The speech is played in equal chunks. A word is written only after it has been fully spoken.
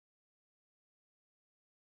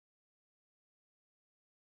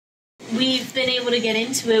we've been able to get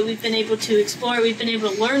into it. We've been able to explore it. We've been able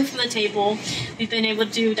to learn from the table. We've been able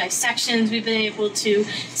to do dissections. We've been able to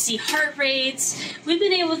see heart rates. We've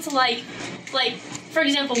been able to like, for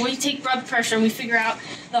example, when we take blood pressure and we figure out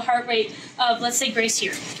the heart rate of, let's say, Grace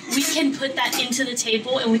here, we can put that into the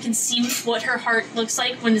table and we can see what her heart looks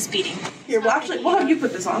like when it's beating. Here, we'll have you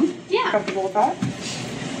put this on. Yeah. Comfortable with that?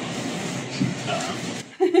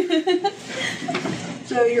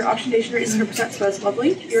 So your oxygenation rate is 100%, so that's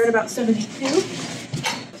lovely. You're at about 72.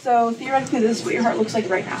 So theoretically, this is what your heart looks like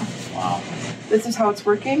right now. Wow. This is how it's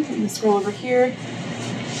working. You can scroll over here.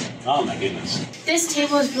 Oh my goodness. This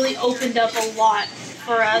table has really opened up a lot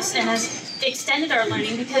for us and has extended our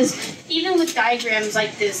learning, because even with diagrams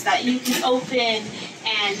like this that you can open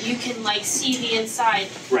and you can like see the inside,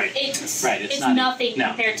 right? It's not, nothing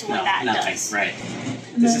compared to what that does. Right.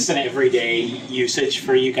 Is this an everyday usage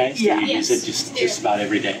for you guys? Yeah. Do you use it just about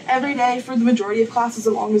every day? Every day for the majority of classes,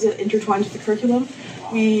 as long as it intertwines with the curriculum.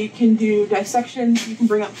 We can do dissections. You can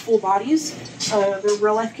bring up full bodies. They're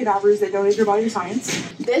real life cadavers that donate their body to science.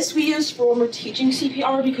 This we use for when we're teaching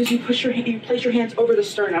CPR, because you place your hands over the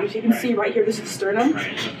sternum. So you can see right here, this is the sternum.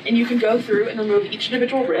 And you can go through and remove each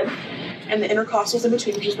individual rib and the intercostals in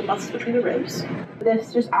between, which is the muscles between the ribs.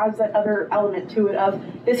 This just adds that other element to it of,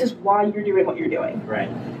 this is why you're doing what you're doing. Right.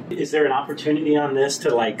 Is there an opportunity on this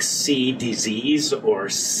to like see disease or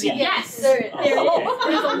see? Yes, there is. There's a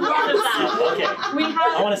lot of that. Okay. We have.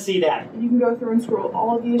 I want to see that. You can go through and scroll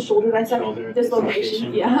all of these shoulder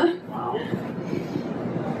dislocation. Yeah. Wow.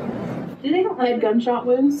 They don't have gunshot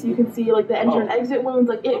wounds, so you can see like the enter and exit wounds.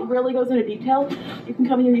 Like it really goes into detail. You can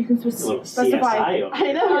come in here, you can specify.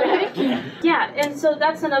 I know, right? Yeah, and so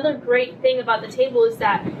that's another great thing about the table is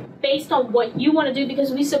that based on what you want to do,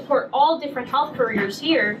 because we support all different health careers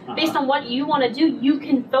here, based on what you want to do, you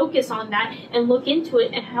can focus on that and look into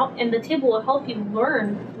it and the table will help you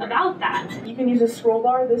learn about that. You can use a scroll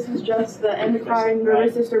bar. This is just the endocrine,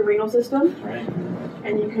 nervous system, renal system. Right.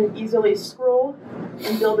 And you can easily scroll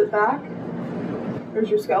and build it back. There's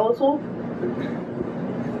your skeletal.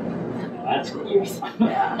 Oh, that's cool.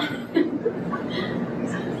 Yeah.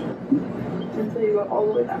 Until you go all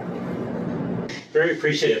the way back. Very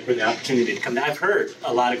appreciative for the opportunity to come down. I've heard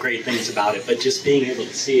a lot of great things about it, but just being able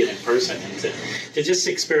to see it in person and to just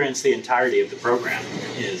experience the entirety of the program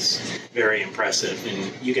is very impressive,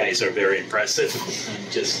 and you guys are very impressive.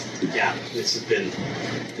 And just, yeah, this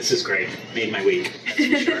is great. Made my week, that's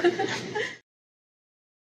for sure.